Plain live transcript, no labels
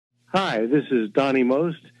Hi, this is Donnie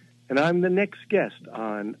Most, and I'm the next guest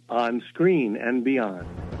On Screen and Beyond.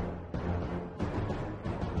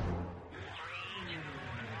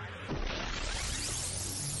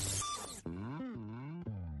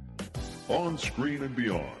 On Screen and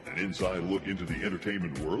Beyond, an inside look into the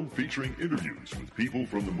entertainment world featuring interviews with people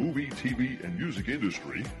from the movie, TV, and music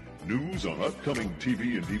industry, news on upcoming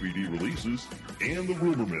TV and DVD releases, and the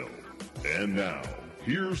rumor mill. And now,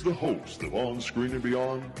 here's the host of On Screen and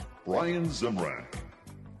Beyond, Brian Zemrak.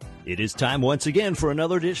 It is time once again for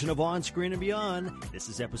another edition of On Screen and Beyond. This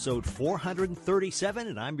is episode 437,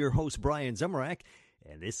 and I'm your host, Brian Zemrak.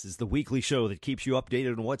 And this is the weekly show that keeps you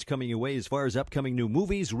updated on what's coming your way as far as upcoming new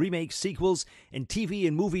movies, remakes, sequels, and TV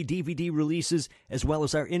and movie DVD releases, as well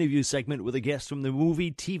as our interview segment with a guest from the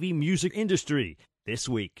movie, TV, music industry. This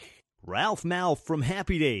week, Ralph Malph from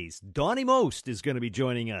Happy Days, Donnie Most, is going to be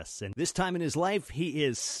joining us. And this time in his life, he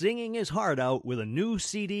is singing his heart out with a new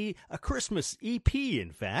CD, a Christmas EP, in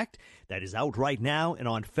fact, that is out right now. And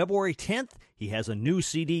on February 10th, he has a new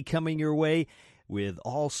CD coming your way with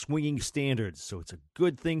all swinging standards. So it's a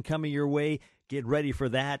good thing coming your way. Get ready for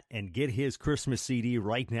that and get his Christmas CD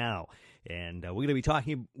right now. And we're going to be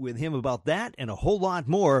talking with him about that and a whole lot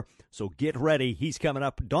more. So get ready. He's coming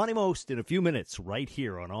up, Donnie Most, in a few minutes right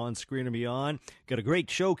here on Screen and Beyond. Got a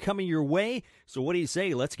great show coming your way. So what do you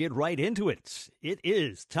say? Let's get right into it. It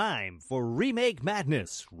is time for Remake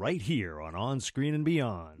Madness right here on Screen and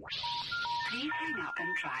Beyond. Please hang up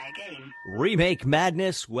and try again. Remake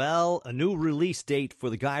Madness. Well, a new release date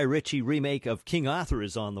for the Guy Ritchie remake of King Arthur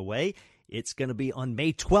is on the way. It's going to be on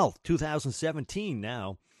May 12th, 2017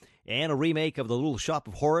 now. And a remake of The Little Shop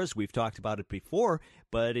of Horrors. We've talked about it before,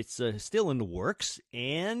 but it's still in the works.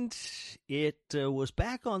 And it was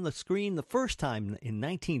back on the screen the first time in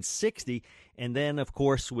 1960. And then, of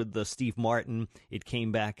course, with Steve Martin, it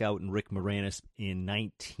came back out in Rick Moranis in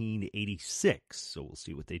 1986. So we'll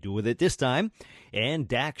see what they do with it this time. And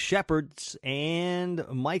Dax Shepard and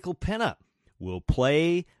Michael Pena will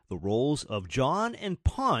play the roles of John and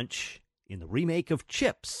Punch in the remake of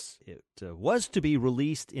Chips. It was to be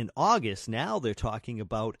released in August. Now they're talking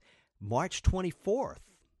about March 24th.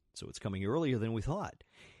 So it's coming earlier than we thought.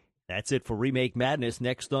 That's it for Remake Madness.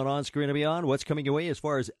 Next on Screen and Beyond, what's coming your way as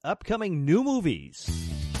far as upcoming new movies?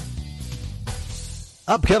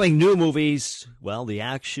 Upcoming new movies, well, the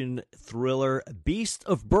action thriller Beast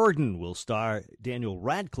of Burden will star Daniel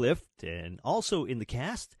Radcliffe, and also in the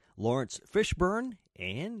cast, Lawrence Fishburne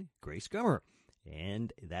and Grace Gummer.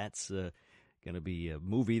 And that's going to be a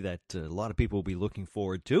movie that a lot of people will be looking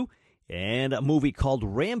forward to. And a movie called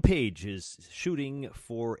Rampage is shooting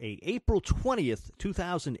for a April 20th,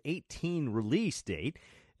 2018 release date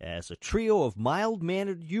as a trio of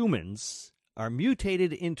mild-mannered humans are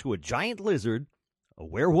mutated into a giant lizard, a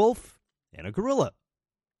werewolf, and a gorilla.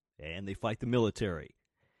 And they fight the military.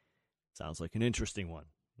 Sounds like an interesting one.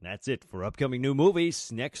 That's it for upcoming new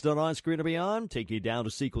movies. Next on Screen and Beyond, take you down to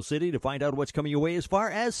Sequel City to find out what's coming your way as far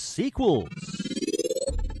as sequels.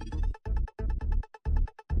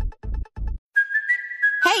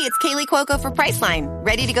 Hey, it's Kaylee Cuoco for Priceline.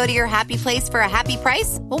 Ready to go to your happy place for a happy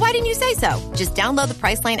price? Well, why didn't you say so? Just download the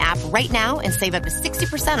Priceline app right now and save up to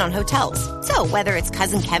 60% on hotels. So whether it's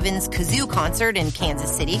Cousin Kevin's Kazoo Concert in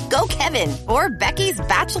Kansas City, go Kevin, or Becky's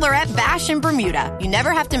Bachelorette Bash in Bermuda, you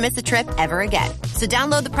never have to miss a trip ever again. So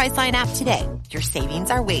download the Priceline app today. Your savings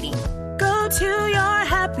are waiting. Go to your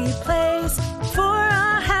happy place for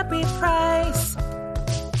a happy price.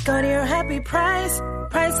 Go to your happy price,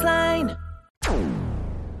 Priceline.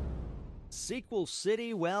 Sequel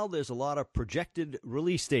City, well, there's a lot of projected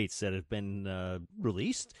release dates that have been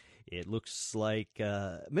released. It looks like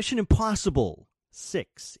Mission Impossible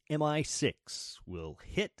 6, MI6, will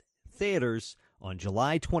hit theaters on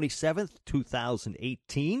July 27th,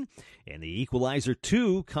 2018. And The Equalizer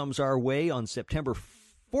 2 comes our way on September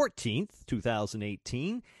 14th,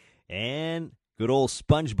 2018. And good old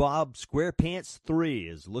SpongeBob SquarePants 3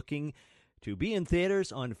 is looking to be in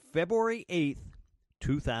theaters on February 8th,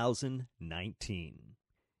 2019.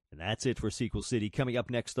 And that's it for Sequel City. Coming up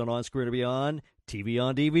next on Screen and Beyond, TV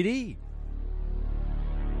on DVD.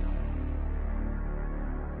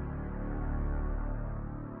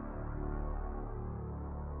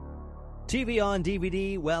 TV on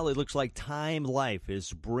DVD, well, it looks like Time Life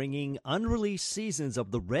is bringing unreleased seasons of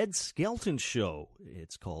The Red Skelton Show.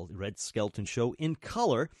 It's called Red Skelton Show in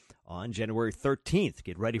color on January 13th.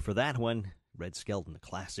 Get ready for that one. Red Skelton, the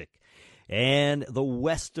classic. And The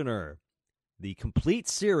Westerner, the complete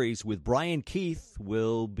series with Brian Keith,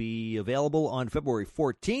 will be available on February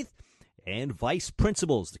 14th. And Vice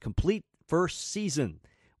Principals, the complete first season,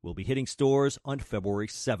 will be hitting stores on February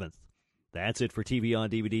 7th. That's it for TV on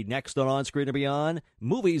DVD. Next on Screen and Beyond,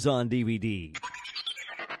 movies on DVD.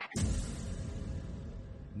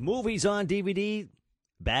 Movies on DVD,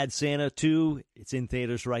 Bad Santa 2. It's in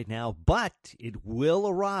theaters right now, but it will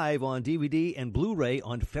arrive on DVD and Blu-ray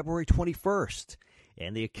on February 21st.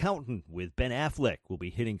 And The Accountant with Ben Affleck will be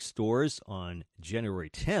hitting stores on January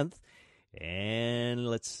 10th. And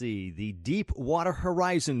let's see, the Deepwater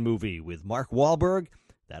Horizon movie with Mark Wahlberg,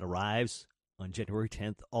 that arrives on January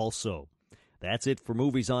 10th also. That's it for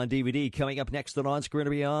movies on DVD. Coming up next on Screen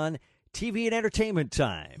and Beyond, TV and entertainment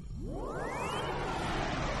time.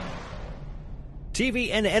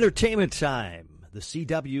 TV and entertainment time. The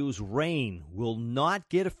CW's Reign will not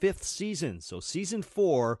get a fifth season, so season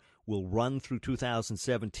 4 will run through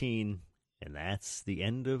 2017, and that's the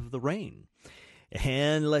end of the reign.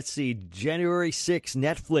 And let's see, January 6th,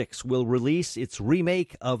 Netflix will release its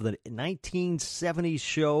remake of the 1970s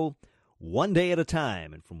show One Day at a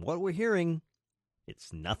Time. And from what we're hearing,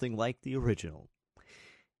 it's nothing like the original.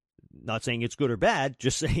 Not saying it's good or bad,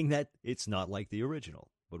 just saying that it's not like the original.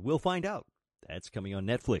 But we'll find out. That's coming on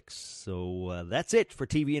Netflix. So that's it for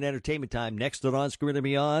TV and entertainment time. Next on Screen and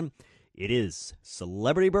Beyond, it is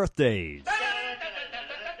Celebrity Birthdays.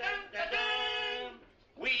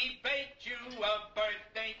 We baked you a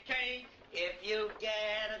birthday cake. If you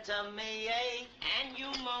get a tummy ache and you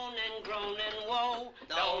moan and groan and woe,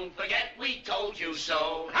 don't forget we told you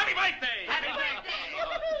so. Happy birthday! Happy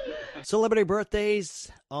birthday! Celebrity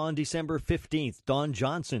birthdays on December 15th. Don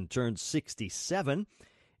Johnson turns 67,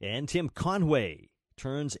 and Tim Conway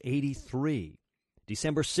turns 83.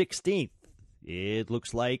 December 16th, it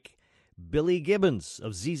looks like Billy Gibbons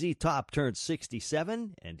of ZZ Top turns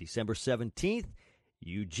 67, and December 17th,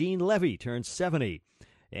 Eugene Levy turns 70.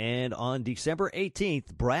 And on December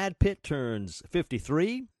 18th, Brad Pitt turns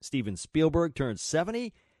 53, Steven Spielberg turns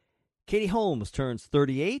 70, Katie Holmes turns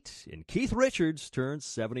 38, and Keith Richards turns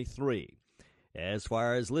 73. As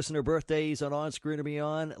far as listener birthdays on Screen and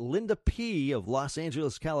Beyond, Linda P. of Los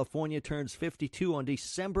Angeles, California turns 52 on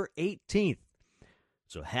December 18th.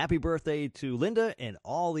 So happy birthday to Linda and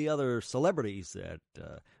all the other celebrities that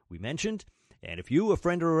we mentioned. And if you, a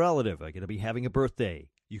friend or a relative, are going to be having a birthday,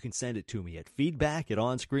 you can send it to me at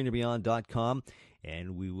feedback@onscreenandbeyond.com,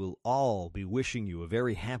 and we will all be wishing you a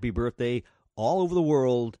very happy birthday all over the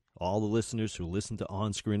world, all the listeners who listen to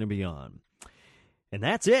On Screen and Beyond. And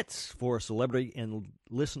that's it for celebrity and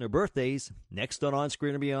listener birthdays. Next on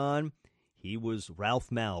Screen and Beyond, he was Ralph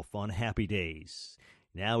Malph on Happy Days.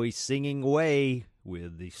 Now he's singing away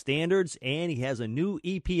with the standards, and he has a new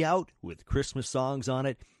EP out with Christmas songs on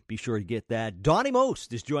it. Be sure to get that. Donnie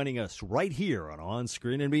Most is joining us right here on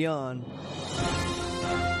Screen and Beyond.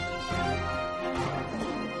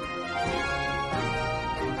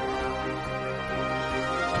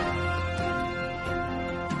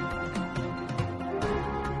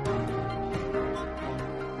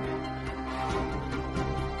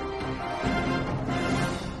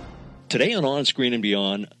 Today on Screen and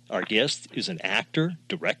Beyond, our guest is an actor,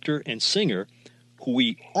 director, and singer who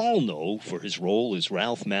we all know for his role as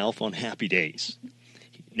Ralph Malph on Happy Days.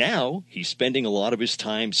 Now, he's spending a lot of his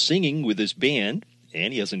time singing with his band,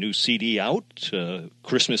 and he has a new CD out,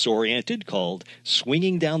 Christmas-oriented, called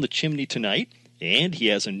Swinging Down the Chimney Tonight, and he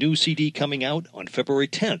has a new CD coming out on February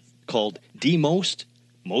 10th called D Most,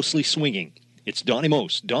 Mostly Swinging. It's Donnie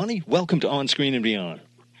Most. Donnie, welcome to On Screen and Beyond.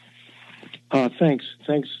 Thanks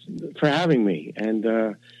for having me, and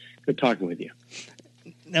good talking with you.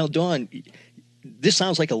 Now, Don, this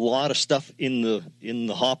sounds like a lot of stuff in the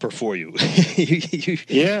hopper for you.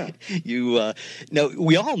 Yeah. Now,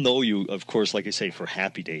 we all know you, of course, like I say, for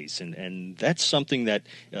Happy Days, and that's something that,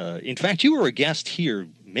 in fact, you were a guest here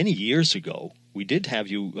many years ago. We did have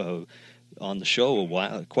you on the show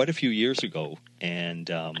quite a few years ago,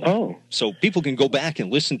 and so people can go back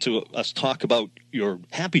and listen to us talk about your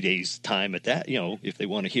Happy Days time at that, if they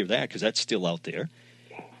want to hear that, because that's still out there.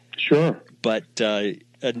 Sure. But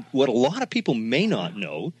what a lot of people may not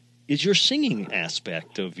know is your singing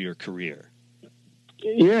aspect of your career.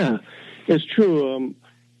 Yeah, it's true.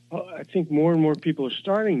 I think more and more people are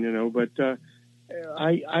starting to know, but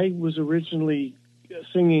I was originally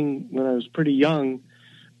singing when I was pretty young.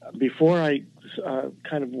 Before I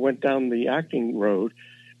kind of went down the acting road,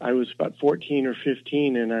 I was about 14 or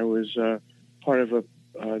 15, and I was part of a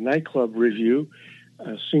nightclub review,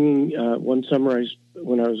 singing one summer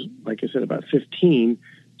when I was, like I said, about 15,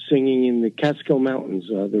 singing in the Catskill Mountains,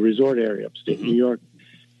 the resort area upstate New York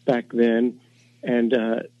back then. And,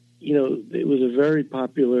 it was a very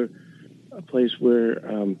popular place where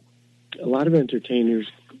a lot of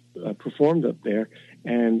entertainers performed up there.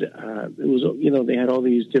 And it was, they had all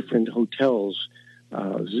these different hotels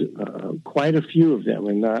quite a few of them,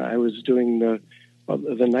 and I was doing the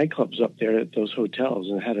nightclubs up there at those hotels,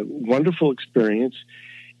 and had a wonderful experience.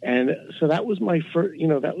 And so that was my first,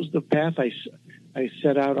 that was the path I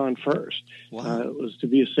set out on first. Wow. Was to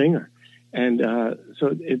be a singer, and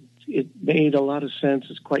so it made a lot of sense.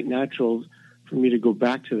 It's quite natural for me to go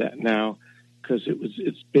back to that now, because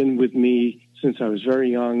it's been with me since I was very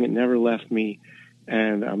young. It never left me,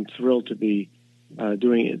 and I'm thrilled to be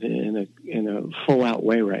doing it in a full out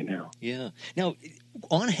way right now. Yeah. Now,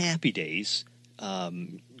 on Happy Days,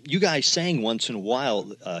 you guys sang once in a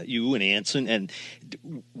while, you and Anson, and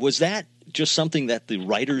was that just something that the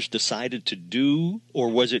writers decided to do, or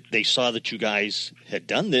was it they saw that you guys had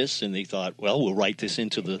done this and they thought, well, we'll write this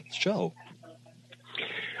into the show?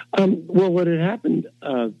 Well, what had happened,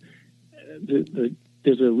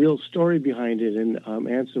 there's a real story behind it, and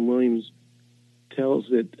Anson Williams tells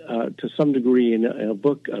it to some degree in a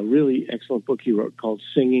book, a really excellent book he wrote called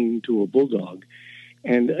Singing to a Bulldog.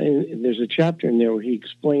 And there's a chapter in there where he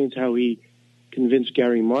explains how he convinced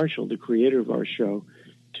Gary Marshall, the creator of our show,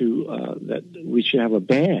 to that we should have a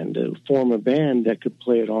band, form a band that could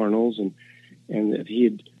play at Arnold's, and that he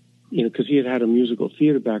had, because he had a musical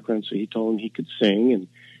theater background, so he told him he could sing. And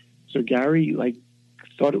so Gary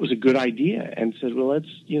thought it was a good idea and said, well, let's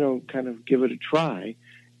kind of give it a try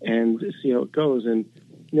and see how it goes. And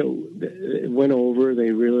it went over.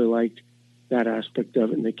 They really liked that aspect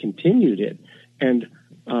of it, and they continued it. And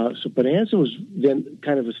but Anson was then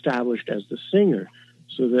kind of established as the singer,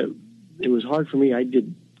 so that it was hard for me. I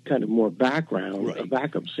did kind of more background, right,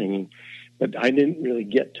 backup singing, but I didn't really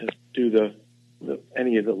get to do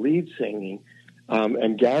any of the lead singing.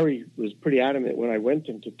 And Gary was pretty adamant when I went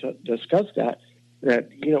to him to discuss that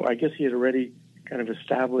I guess he had already kind of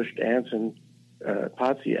established Anson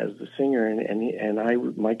Pazzi as the singer,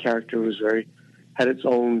 and my character had its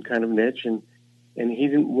own kind of niche, and he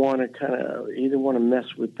didn't want to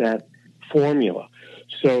mess with that formula.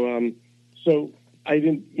 So I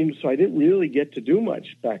didn't really get to do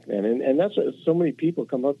much back then, and that's what so many people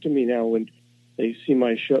come up to me now when they see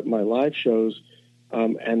my live shows,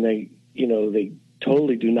 and they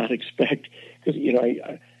totally do not expect, because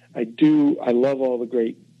I love all the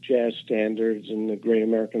great jazz standards and the Great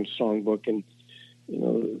American Songbook, and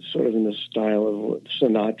sort of in the style of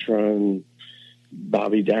Sinatra and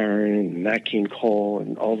Bobby Darin and Nat King Cole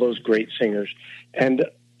and all those great singers, and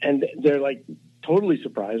they're totally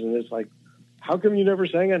surprised, and it's how come you never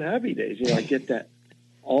sang on Happy Days? I get that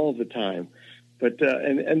all the time, but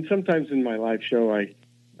and sometimes in my live show I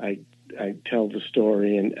tell the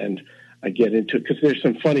story and I get into it, because there's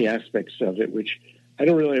some funny aspects of it which I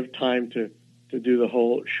don't really have time to do the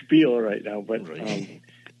whole spiel right now, but right.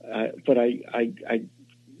 But I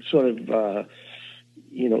sort of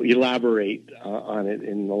elaborate on it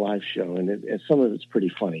in the live show, and some of it's pretty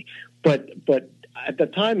funny. But at the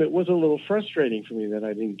time, it was a little frustrating for me that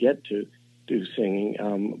I didn't get to do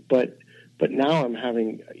singing. But now I'm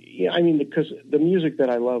having, because the music that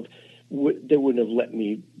I love, they wouldn't have let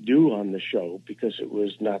me do on the show because it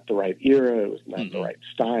was not the right era, it was not the right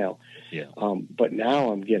style. Yeah. But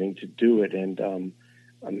now I'm getting to do it, and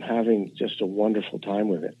I'm having just a wonderful time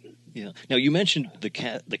with it. Yeah. Now, you mentioned the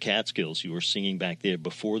Catskills. You were singing back there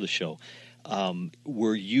before the show.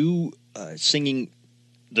 Were you singing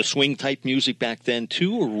the swing type music back then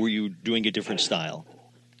too, or were you doing a different style?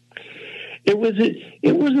 It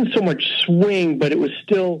wasn't so much swing, but it was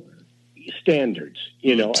still standards.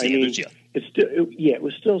 Standards, yeah. It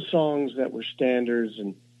was still songs that were standards,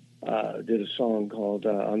 and did a song called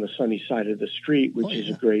 "On the Sunny Side of the Street," which is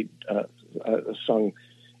a great a song,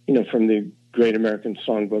 from the Great American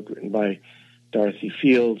Songbook, written by Dorothy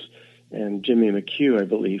Fields and Jimmy McHugh, I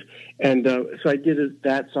believe. And so I did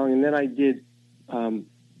that song, and then I did.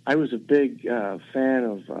 I was a big fan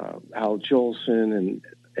of Al Jolson and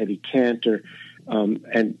Eddie Cantor,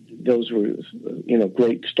 and those were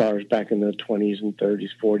great stars back in the 20s and 30s,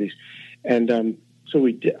 40s, and so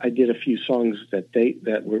I did a few songs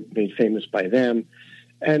that were made famous by them,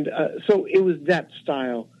 and so it was that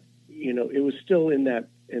style. It was still in that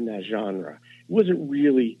genre. It wasn't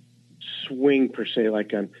really swing per se,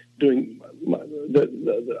 like I'm doing.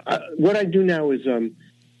 What I do now is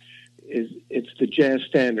it's the jazz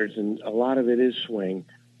standards, and a lot of it is swing,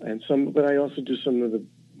 but I also do some of the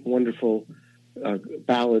wonderful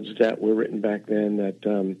ballads that were written back then. That's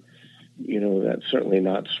certainly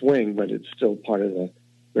not swing, but it's still part of the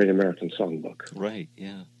Great American Songbook. Right.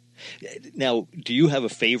 Yeah. Now, do you have a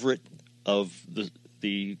favorite of the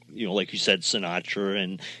like you said,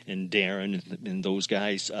 Sinatra and Darin and those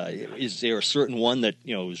guys? Is there a certain one that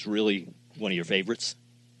is really one of your favorites?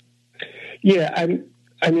 Yeah,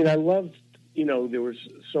 I love there was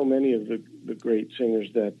so many of the great singers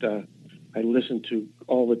that I listened to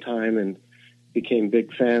all the time and became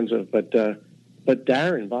big fans of. But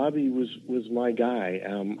Darren, Bobby was my guy.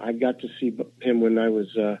 I got to see him when I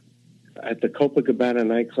was at the Copacabana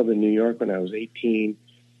nightclub in New York when I was 18,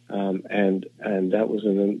 and that was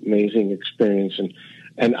an amazing experience.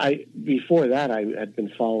 And before that, I had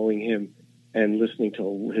been following him and listening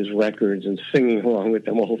to his records and singing along with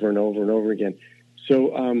them over and over and over again.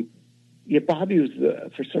 So, Bobby was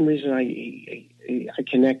for some reason I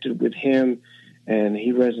connected with him, and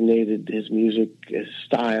he resonated. His music, his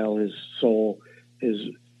style, his soul,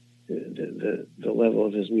 the level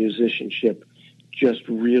of his musicianship just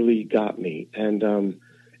really got me. And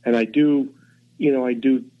I do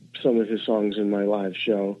some of his songs in my live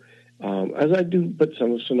show, as I do, but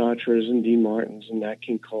some of Sinatra's and Dean Martin's and Nat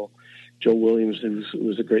King Cole, Joe Williams, who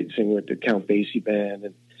was a great singer with the Count Basie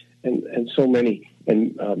Band, and so many,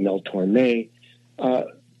 and Mel Torme.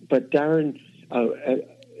 But Darren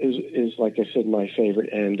is, like I said, my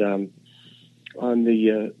favorite. And on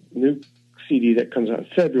the new CD that comes out in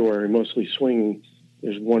February, Mostly Swinging,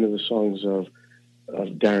 is one of the songs of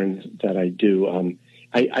Darren that I do.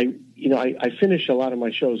 I finish a lot of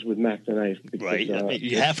my shows with Mac the Knife. Because, right,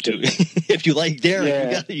 you have to. If you like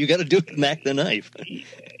Darren, you got to do it with Mac the Knife.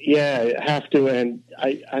 Yeah, I have to, and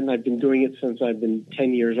I've been doing it since I've been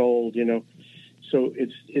 10 years old. So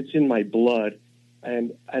it's in my blood,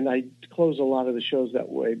 and I close a lot of the shows that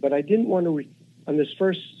way. But I didn't want to on this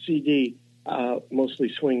first CD,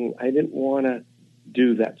 Mostly Swinging. I didn't want to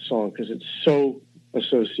do that song because it's so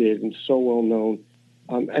associated and so well known.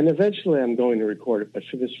 And eventually I'm going to record it. But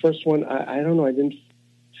for this first one, I don't know. I didn't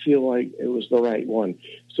feel like it was the right one.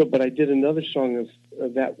 But I did another song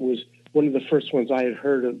that was one of the first ones I had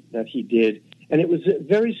heard of that he did. And it was a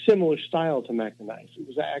very similar style to Mac the Knife. It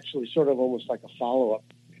was actually sort of almost like a follow-up.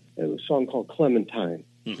 It was a song called Clementine.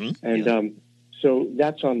 Mm-hmm. And so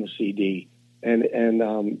that's on the CD.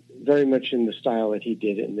 And very much in the style that he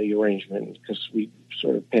did in the arrangement, because we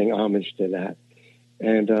sort of paying homage to that.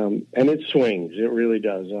 And it swings. It really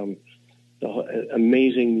does. The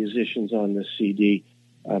amazing musicians on this CD.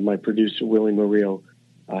 My producer, Willie Murillo,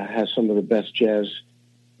 has some of the best jazz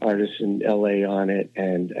artists in L.A. on it,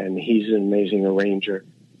 and he's an amazing arranger,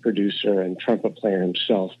 producer, and trumpet player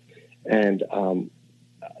himself. And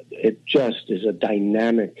it just is a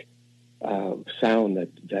dynamic sound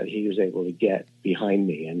that he was able to get behind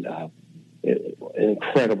me, and an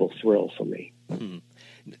incredible thrill for me. Hmm.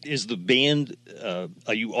 Is the band,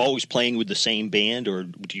 are you always playing with the same band, or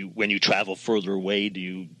do you, when you travel further away, do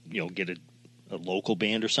you get a local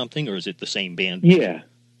band or something, or is it the same band? Yeah.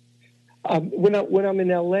 When I'm in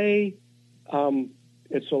LA,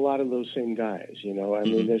 it's a lot of those same guys, I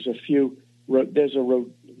mean, there's a few, there's a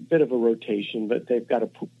bit of a rotation, but they've got a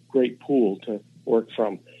great pool to work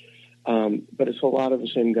from. But it's a lot of the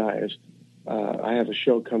same guys. I have a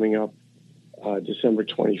show coming up December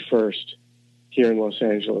 21st here in Los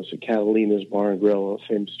Angeles at Catalina's Bar and Grill, a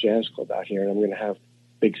famous jazz club out here, and I'm going to have a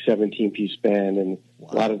big 17-piece band and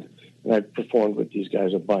and I've performed with these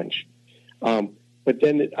guys a bunch. But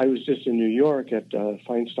then I was just in New York at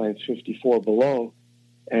Feinstein's 54 Below,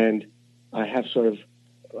 and I have sort of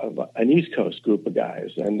an East Coast group of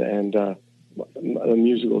guys, and a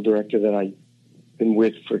musical director that I've been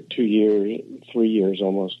with for 2 years, 3 years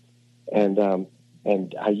almost, and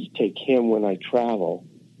I take him when I travel.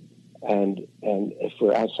 And if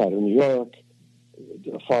we're outside of New York,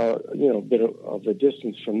 far, a bit of a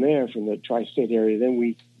distance from there, from the tri-state area, then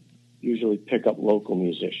we usually pick up local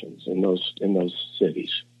musicians in those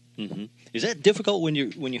cities. Mm-hmm. Is that difficult when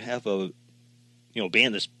you have a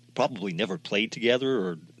band that's probably never played together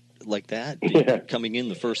or like that, coming in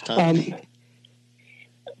the first time?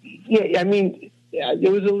 I mean,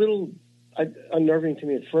 it was a little unnerving to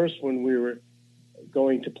me at first when we were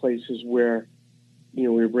going to places where we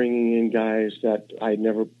were bringing in guys that I'd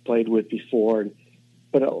never played with before.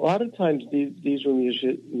 But a lot of times these were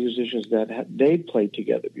musicians that they'd played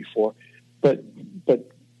together before. But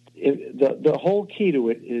the whole key to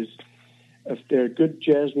it is if they're good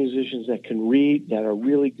jazz musicians that can read, that are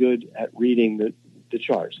really good at reading the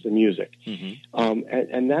charts, the music. Mm-hmm.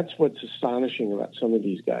 And that's what's astonishing about some of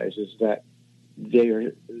these guys is that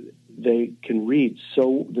they can read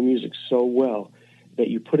the music so well that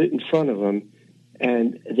you put it in front of them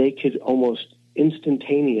and they could almost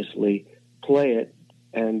instantaneously play it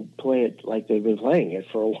like they've been playing it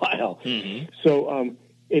for a while. Mm-hmm. So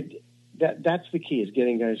that's the key, is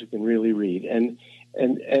getting guys who can really read. And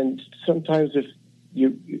sometimes if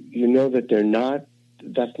you know that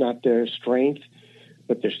that's not their strength,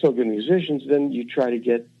 but they're still good musicians, then you try to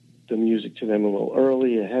get the music to them a little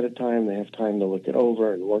early, ahead of time. They have time to look it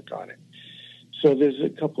over and work on it. So there's a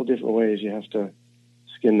couple different ways you have to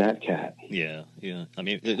skin that cat. Yeah, yeah. I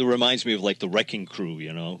mean, it reminds me of like the Wrecking Crew,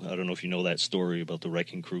 you know. I don't know if you know that story about the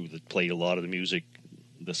Wrecking Crew that played a lot of the music,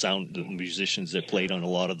 the musicians that played on a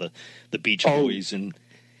lot of the Beach Boys and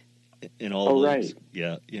all those. Right.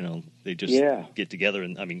 Yeah, you know, they just get together.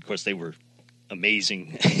 And, I mean, of course, they were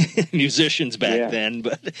amazing musicians back then,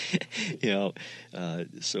 but, you know,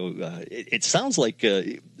 it sounds like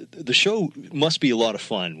the show must be a lot of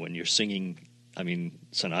fun when you're singing, I mean,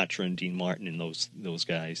 Sinatra and Dean Martin and those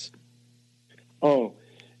guys. Oh,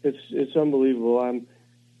 it's unbelievable.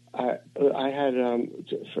 I had,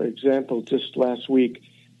 for example, just last week,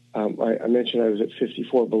 I mentioned I was at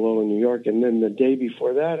 54 Below in New York, and then the day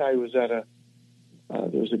before that, I was at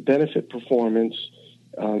there was a benefit performance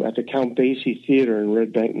at the Count Basie Theater in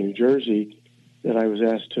Red Bank, New Jersey, that I was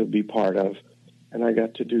asked to be part of, and I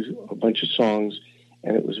got to do a bunch of songs,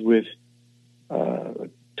 and it was with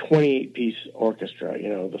 28-piece orchestra, you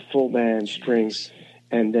know, the full band, strings,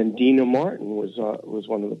 and then Dina Martin was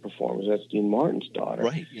one of the performers. That's Dean Martin's daughter.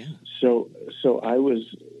 Right, yeah. So I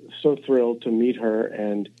was so thrilled to meet her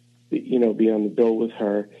and, you know, be on the bill with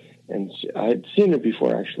her. And I'd seen her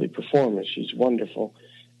before actually perform, and she's wonderful.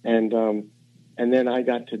 And then I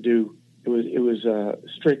got to do, it was a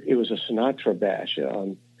Sinatra bash,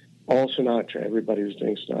 all Sinatra. Everybody was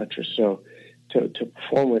doing Sinatra. So to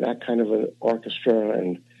perform with that kind of an orchestra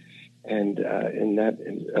and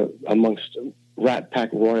amongst Rat Pack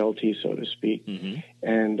royalty, so to speak,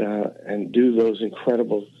 and do those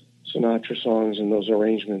incredible Sinatra songs and those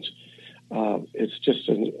arrangements, it's just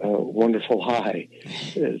a wonderful high.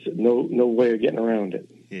 There's no way of getting around it.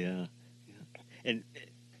 Yeah. And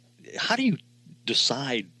how do you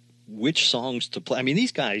decide which songs to play? I mean,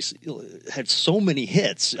 these guys had so many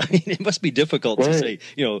hits. I mean, it must be difficult to say,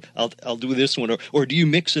 you know, I'll do this one, or do you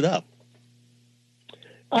mix it up?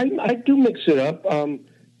 I do mix it up.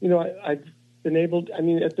 You know, I've been able to, I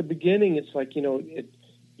mean, at the beginning, it's like, you know,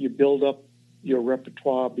 you build up your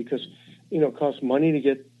repertoire because, you know, it costs money to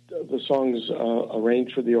get the songs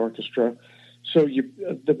arranged for the orchestra. So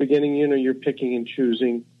at the beginning, you know, you're picking and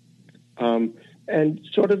choosing, and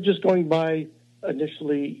sort of just going by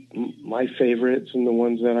initially my favorites and the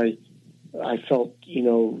ones that I felt, you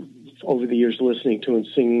know, over the years listening to and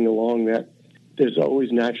singing along, that there's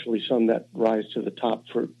always naturally some that rise to the top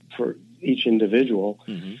for each individual.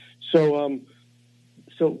 Mm-hmm.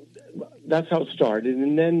 So that's how it started,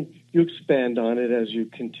 and then you expand on it as you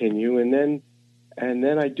continue, and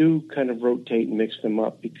then I do kind of rotate and mix them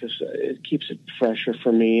up because it keeps it fresher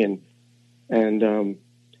for me, and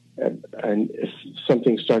if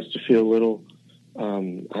something starts to feel a little,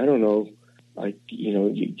 I don't know, like, you know,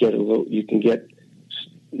 you can get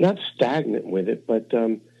not stagnant with it, but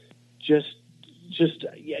just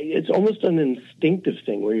it's almost an instinctive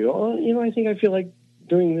thing where you go, oh, you know, I think I feel like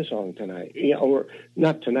doing this song tonight, yeah, or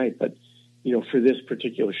not tonight, but, you know, for this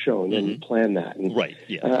particular show, and then you plan that, and right,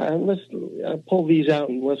 yeah. Let's pull these out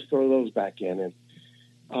and let's throw those back in, and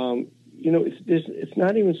you know, it's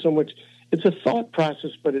not even so much. It's a thought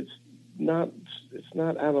process, but it's not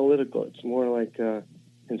analytical. It's more like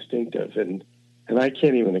instinctive, and I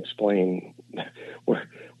can't even explain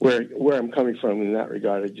where I'm coming from in that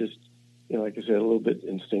regard. It just, you know, like I said, a little bit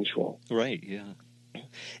instinctual. Right. Yeah.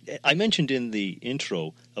 I mentioned in the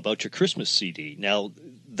intro about your Christmas CD. Now,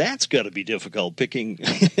 that's got to be difficult picking.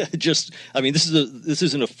 Just, I mean, this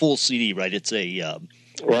isn't a full CD, right? It's a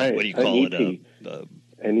right. What do you call it?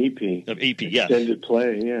 An EP. EP, yeah. Extended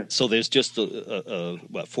play, yeah. So there's just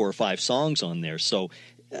what, 4 or 5 songs on there. So,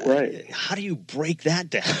 right. How do you break that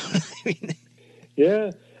down? I mean,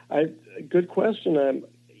 yeah, good question.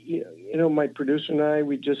 You know, my producer and I,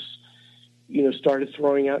 we just, you know, started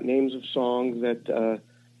throwing out names of songs that,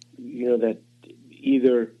 you know, that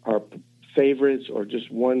either are favorites or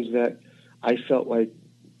just ones that I felt like,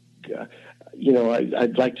 you know,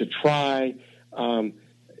 I'd like to try.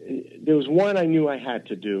 There was one I knew I had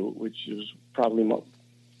to do, which was probably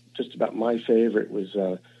just about my favorite, was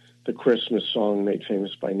the Christmas song made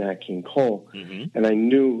famous by Nat King Cole. Mm-hmm. And I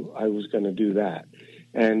knew I was going to do that.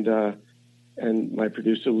 And my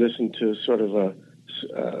producer listened to sort of a,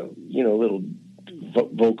 you know, little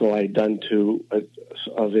vocal I'd done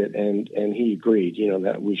of it, and he agreed, you know,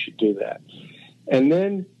 that we should do that. And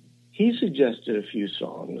then he suggested a few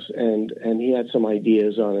songs, and he had some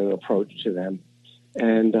ideas on an approach to them.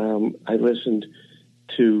 And I listened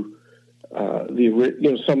to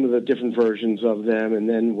some of the different versions of them, and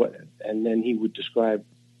then he would describe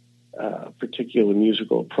a particular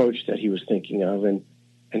musical approach that he was thinking of, and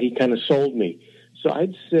he kind of sold me. So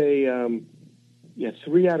I'd say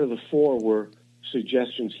 3 out of the 4 were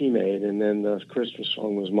suggestions he made, and then the Christmas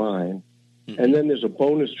song was mine. Mm-hmm. And then there's a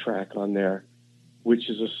bonus track on there, which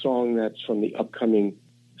is a song that's from the upcoming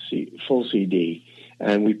full CD,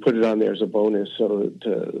 and we put it on there as a bonus, so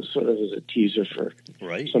to sort of as a teaser for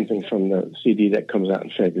something from the CD that comes out in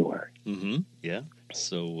February. Mm-hmm. Yeah.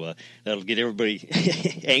 So that'll get everybody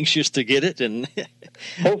anxious to get it, and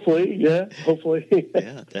hopefully. Yeah,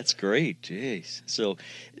 that's great. Jeez. So,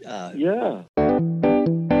 yeah.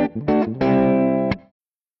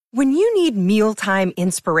 When you need mealtime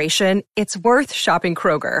inspiration, it's worth shopping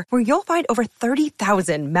Kroger, where you'll find over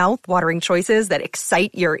 30,000 mouth-watering choices that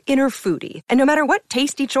excite your inner foodie. And no matter what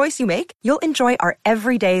tasty choice you make, you'll enjoy our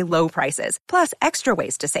everyday low prices, plus extra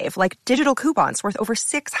ways to save, like digital coupons worth over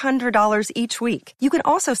 $600 each week. You can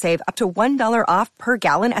also save up to $1 off per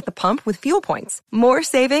gallon at the pump with fuel points. More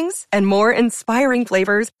savings and more inspiring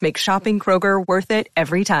flavors make shopping Kroger worth it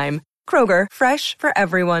every time. Kroger, fresh for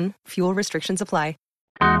everyone. Fuel restrictions apply.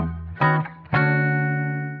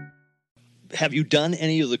 Have you done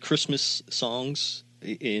any of the Christmas songs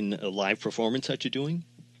in a live performance that you're doing?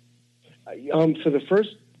 I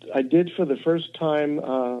did for the first time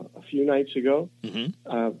a few nights ago in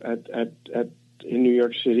New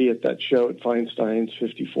York City at that show at Feinstein's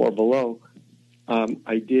 54 Below.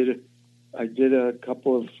 I did a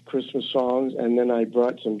couple of Christmas songs, and then I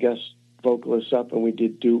brought some guest vocalists up, and we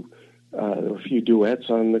did a few duets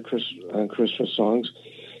on Christmas songs,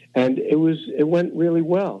 and it went really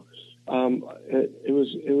well. It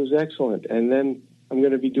was excellent. And then I'm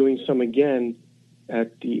going to be doing some again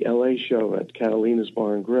at the LA show at Catalina's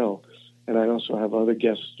Bar and Grill, and I also have other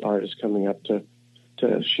guest artists coming up to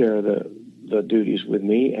share the duties with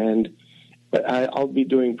me. And I'll be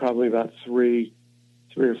doing probably about three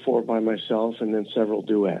or four by myself, and then several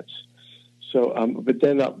duets. So, but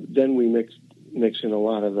then we mix in a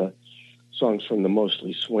lot of the songs from the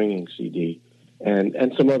Mostly Swinging CD,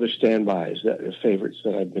 and some other standbys, favorites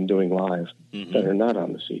that I've been doing live that are not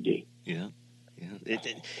on the CD. Yeah.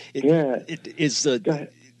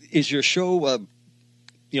 Is your show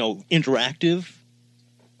interactive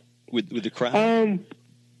with the crowd?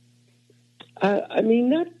 I mean,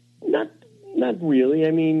 not really.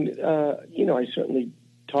 I mean, I certainly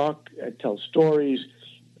talk, I tell stories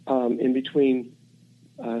in between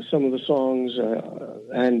some of the songs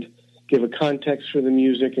and give a context for the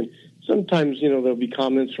music, and sometimes there'll be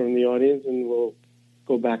comments from the audience, and we'll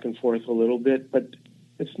go back and forth a little bit, but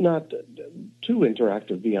it's not too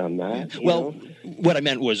interactive beyond that. Well, what I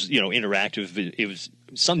meant was interactive. It was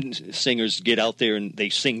some singers get out there and they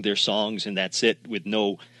sing their songs, and that's it, with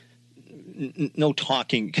no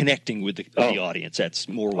talking, connecting with the audience. That's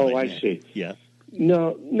more what I meant. See. Yeah.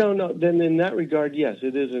 No. Then in that regard, yes,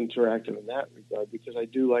 it is interactive in that regard, because I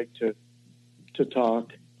do like to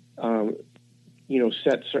talk,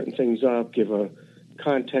 set certain things up, give a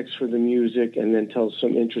context for the music, and then tell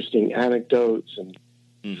some interesting anecdotes and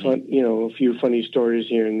fun, a few funny stories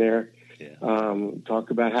here and there. Yeah. Talk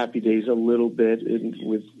about Happy Days a little bit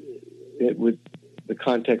with the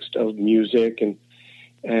context of music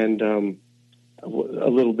and a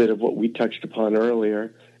little bit of what we touched upon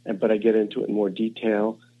earlier, but I get into it in more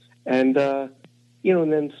detail. And, and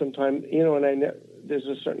then sometimes, there's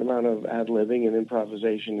a certain amount of ad-libbing and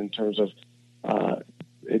improvisation in terms of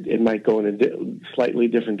it might go in a slightly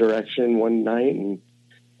different direction one night, and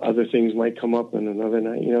other things might come up in another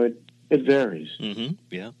night. It varies. Mm-hmm.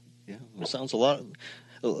 Yeah. It sounds a lot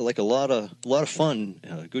of fun.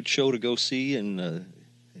 A good show to go see, and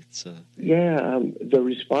it's. The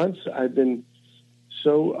response, I've been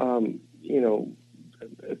so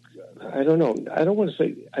I don't know. I don't want to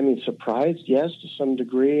say. I mean, surprised, yes, to some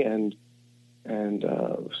degree, and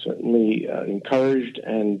certainly encouraged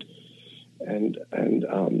and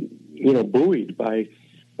buoyed by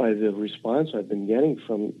the response I've been getting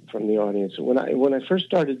from the audience. When I first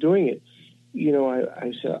started doing it,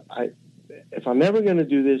 I said, if I'm ever going to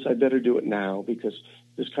do this, I better do it now, because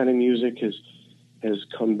this kind of music has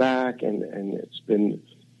come back, and it's been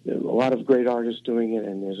a lot of great artists doing it,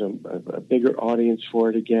 and there's a bigger audience for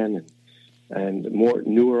it again, and more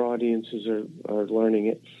newer audiences are learning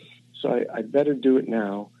it. So I'd better do it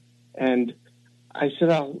now. And I said,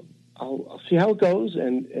 I'll see how it goes,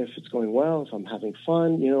 and if it's going well, if I'm having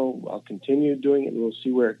fun, I'll continue doing it, and we'll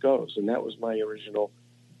see where it goes. And that was my original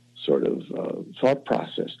sort of thought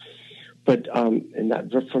process. But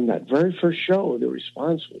from that very first show, the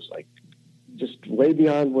response was like just way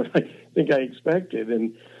beyond what I think I expected,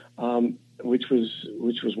 and which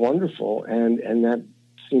was wonderful, and that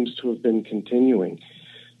seems to have been continuing.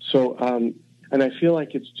 So, and I feel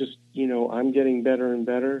like it's just I'm getting better and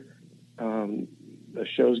better. the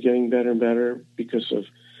show's getting better and better because of,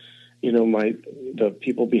 the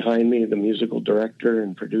people behind me, the musical director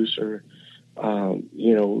and producer.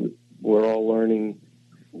 We're all learning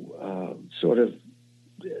sort of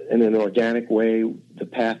in an organic way the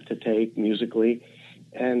path to take musically,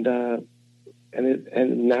 and now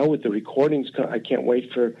with the recordings, I can't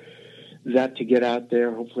wait for that to get out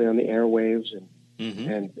there, hopefully on the airwaves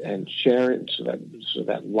and share it so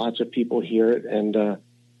that lots of people hear it,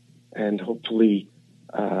 and hopefully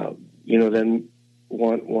then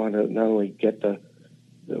want to not only get the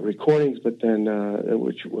recordings, but then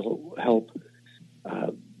which will help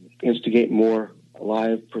instigate more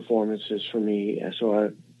live performances for me.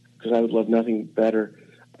 So because I would love nothing better,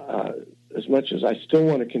 as much as I still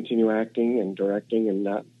want to continue acting and directing and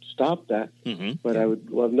not stop that, but I would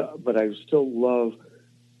love, but I still love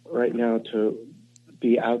right now to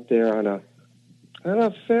be out there on a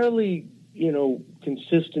fairly,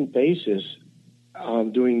 consistent basis,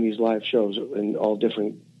 doing these live shows in all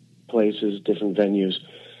different places, different venues.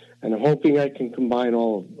 And I'm hoping I can combine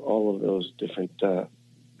all of those different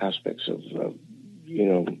aspects of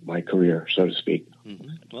my career, so to speak.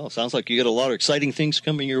 Well, it sounds like you got a lot of exciting things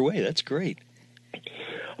coming your way. That's great.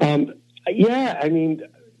 Yeah, I mean,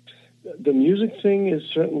 the music thing has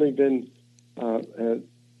certainly been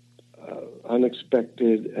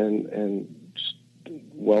unexpected and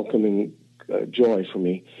welcoming joy for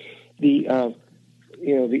me. The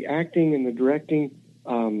acting and the directing,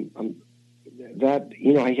 that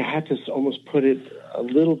I had to almost put it a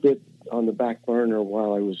little bit on the back burner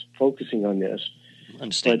while I was focusing on this.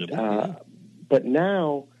 Understandable. But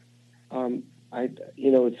now,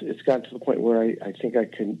 it's gotten to the point where I think I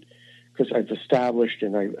can, because I've established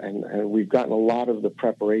and we've gotten a lot of the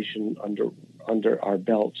preparation under our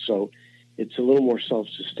belt, so it's a little more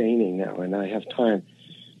self-sustaining now, and I have time.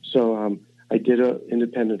 So I did an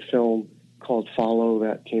independent film called Follow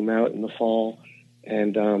that came out in the fall,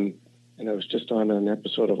 and I was just on an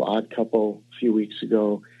episode of Odd Couple a few weeks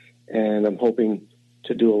ago, and I'm hoping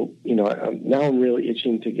to do, now I'm really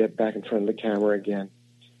itching to get back in front of the camera again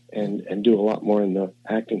and do a lot more in the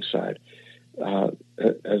acting side,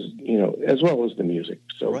 as well as the music.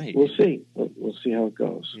 So right. We'll see. We'll see how it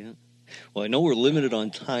goes. Yeah. Well, I know we're limited on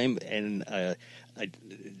time, and I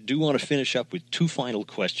do want to finish up with two final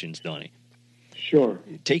questions, Donnie. Sure.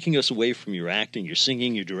 Taking us away from your acting, your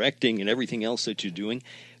singing, your directing, and everything else that you're doing,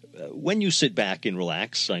 when you sit back and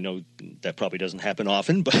relax, I know that probably doesn't happen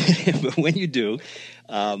often, but when you do,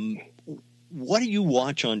 what do you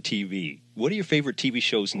watch on TV? What are your favorite TV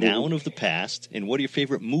shows now and of the past, and what are your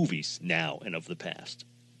favorite movies now and of the past?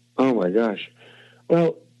 Oh, my gosh.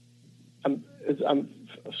 Well, I'm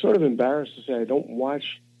sort of embarrassed to say I don't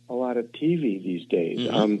watch a lot of TV these days.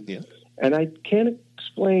 And I can't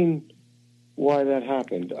explain why that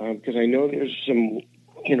happened, because I know there's some,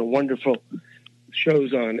 wonderful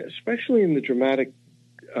shows on, especially in the dramatic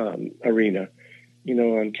arena,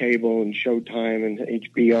 on cable and Showtime and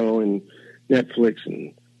HBO and Netflix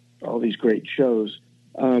and all these great shows.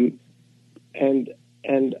 And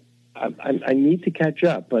I need to catch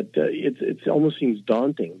up, but it almost seems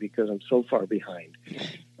daunting because I'm so far behind.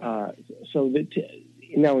 Now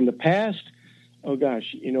in the past, oh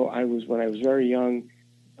gosh, when I was very young,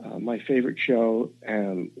 my favorite show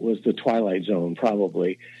was The Twilight Zone,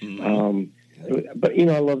 probably. But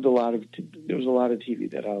I loved there was a lot of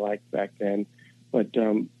TV that I liked back then, but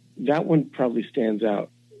that one probably stands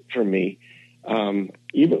out for me. Even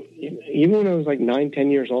when I was like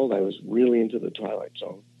 9-10 years old, I was really into The Twilight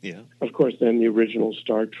Zone. Yeah. Of course, then the original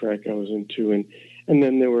Star Trek I was into, and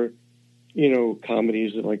then there were,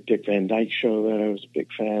 comedies like Dick Van Dyke Show that I was a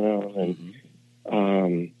big fan of, and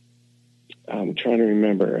I'm trying to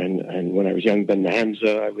remember, and when I was young,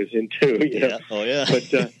 Bonanza I was into. Yeah. Oh yeah.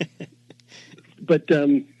 But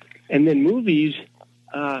and then movies.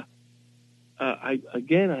 I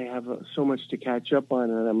have so much to catch up on,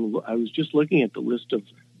 and I was just looking at the list of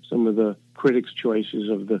some of the critics' choices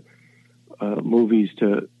of the movies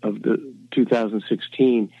of the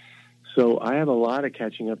 2016. So I have a lot of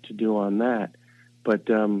catching up to do on that. But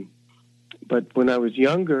when I was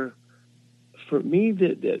younger, for me,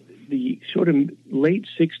 the sort of late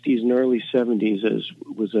 60s and early 70s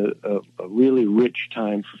was a really rich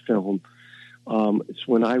time for film. It's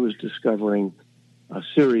when I was discovering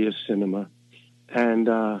serious cinema. And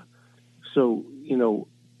so,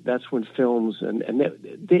 that's when films, and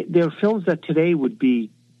they're films that today would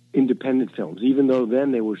be independent films, even though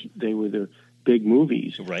then they were the big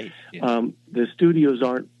movies. Right. Yeah. The studios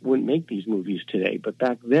wouldn't make these movies today, but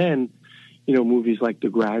back then, movies like The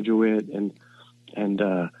Graduate and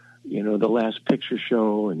The Last Picture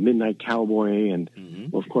Show and Midnight Cowboy and,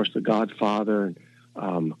 well, of course, The Godfather and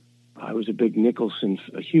I was a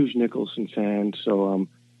huge Nicholson fan. So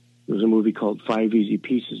there was a movie called 5 Easy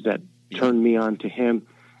Pieces that turned me on to him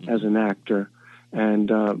as an actor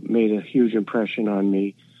and made a huge impression on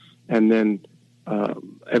me. And then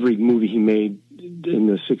every movie he made in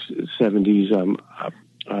the 60s, 70s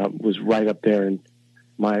was right up there in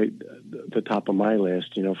the top of my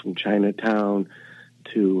list, from Chinatown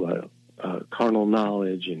to Carnal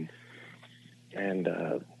Knowledge and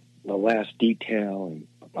The Last Detail and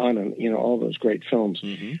on and, all those great films.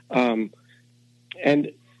 Mm-hmm.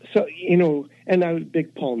 And so, and I was a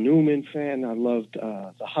big Paul Newman fan. I loved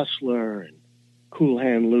The Hustler and Cool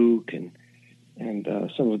Hand Luke and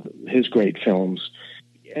some of his great films.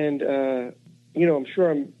 And, I'm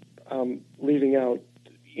sure I'm leaving out,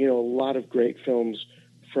 a lot of great films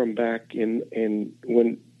from back in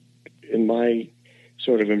my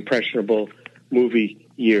sort of impressionable movie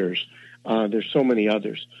years. There's so many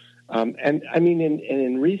others. And I mean,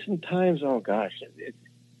 in recent times, oh gosh,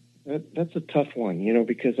 that's a tough one,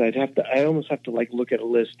 because I almost have to look at a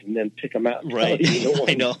list and then pick them out. Right.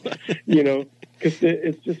 I know. Because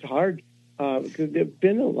it's just hard. Because there've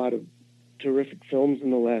been a lot of terrific films in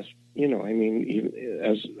the last,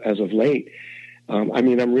 even as of late.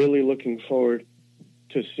 I'm really looking forward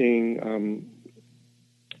to seeing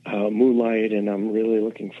Moonlight, and I'm really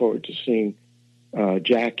looking forward to seeing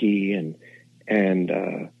Jackie and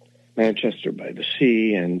Manchester by the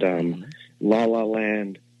Sea and La La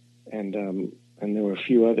Land, and there were a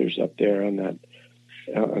few others up there on that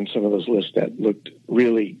on some of those lists that looked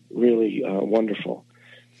really, really wonderful.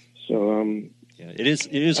 So it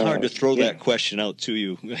is hard to throw that question out to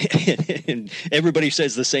you, and everybody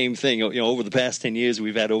says the same thing. Over the past 10 years,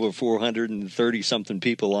 we've had over 430 something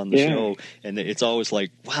people on the show, and it's always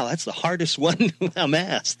like, wow, that's the hardest one I'm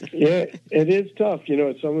asked. Yeah, it is tough.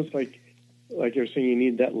 It's almost like you're saying you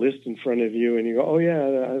need that list in front of you, and you go, oh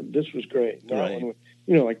yeah, this was great. That one,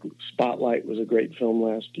 like Spotlight was a great film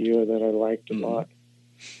last year that I liked a lot.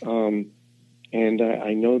 And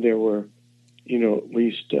I know there were, at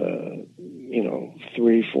least 3,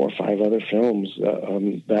 4, 5 other films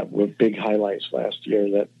that were big highlights last year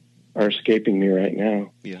that are escaping me right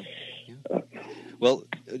now. Yeah. Well,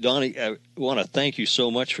 Donnie, I want to thank you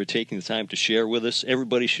so much for taking the time to share with us.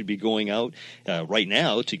 Everybody should be going out right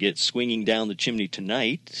now to get Swinging Down the Chimney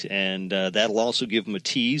Tonight, and that'll also give them a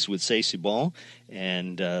tease with C'est Si Bon,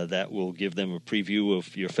 and that will give them a preview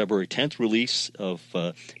of your February 10th release of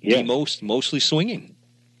Mostly Swinging.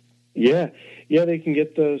 Yeah, they can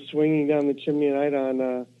get the Swinging Down the Chimney Tonight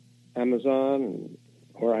on Amazon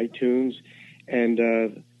or iTunes, and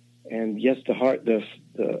yes,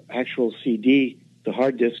 the actual CD. The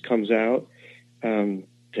hard disk comes out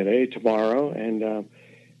today, tomorrow, and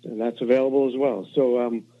that's available as well.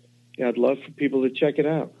 So I'd love for people to check it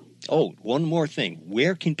out. Oh, one more thing.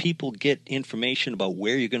 Where can people get information about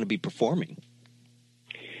where you're going to be performing?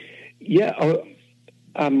 Yeah,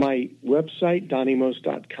 on my website,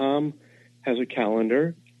 DonnieMost.com, has a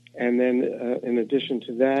calendar. And then in addition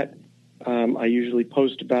to that, I usually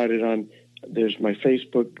post about it there's my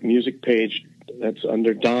Facebook music page that's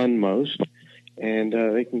under Don Most. And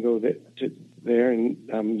they can go there, and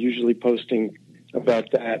I'm usually posting about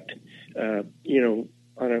that, on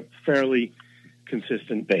a fairly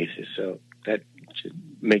consistent basis. So that should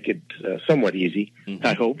make it somewhat easy,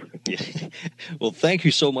 I hope. Yeah. Well, thank you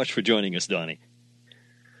so much for joining us, Donnie.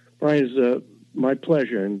 Brian, it's my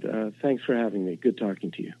pleasure, and thanks for having me. Good talking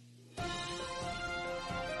to you.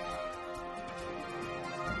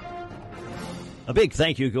 A big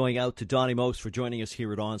thank you going out to Donnie Most for joining us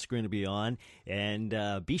here at On Screen and Beyond.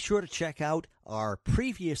 And be sure to check out our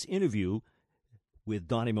previous interview with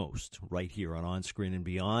Donnie Most right here on Screen and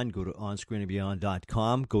Beyond. Go to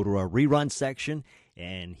onscreenandbeyond.com. Go to our rerun section,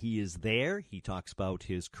 and he is there. He talks about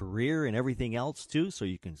his career and everything else, too, so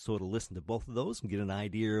you can sort of listen to both of those and get an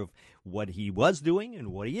idea of what he was doing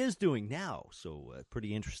and what he is doing now. So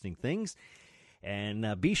pretty interesting things.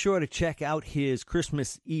 And be sure to check out his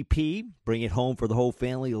Christmas EP, Bring It Home for the Whole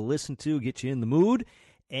Family to listen to, get you in the mood.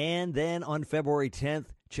 And then on February 10th,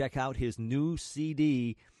 check out his new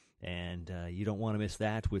CD. And you don't want to miss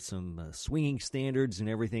that with some swinging standards and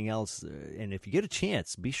everything else. And if you get a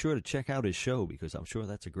chance, be sure to check out his show, because I'm sure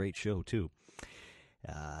that's a great show, too.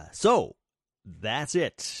 So that's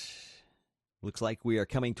it. Looks like we are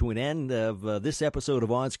coming to an end of this episode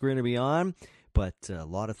of On Screen and Beyond. But a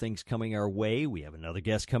lot of things coming our way. We have another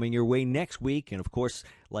guest coming your way next week. And, of course,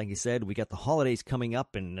 like I said, we got the holidays coming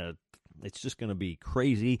up, and It's just going to be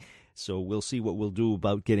crazy. So we'll see what we'll do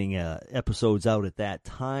about getting episodes out at that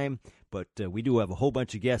time. But we do have a whole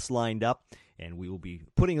bunch of guests lined up, and we will be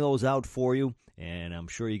putting those out for you. And I'm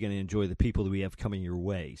sure you're going to enjoy the people that we have coming your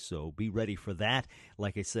way. So be ready for that.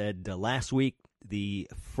 Like I said last week, the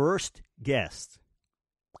first guest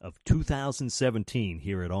of 2017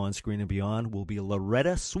 here at On Screen and Beyond will be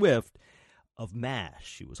Loretta Swift of MASH.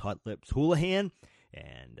 She was Hot Lips Houlihan,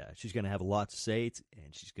 and she's going to have a lot to say.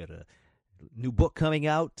 And she's got a new book coming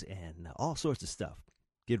out and all sorts of stuff.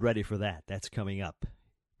 Get ready for that. That's coming up.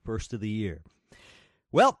 First of the year.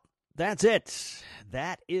 Well, that's it.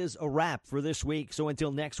 That is a wrap for this week. So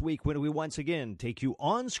until next week, when we once again take you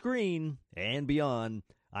on screen and beyond,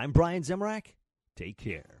 I'm Brian Zemrak. Take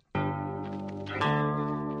care.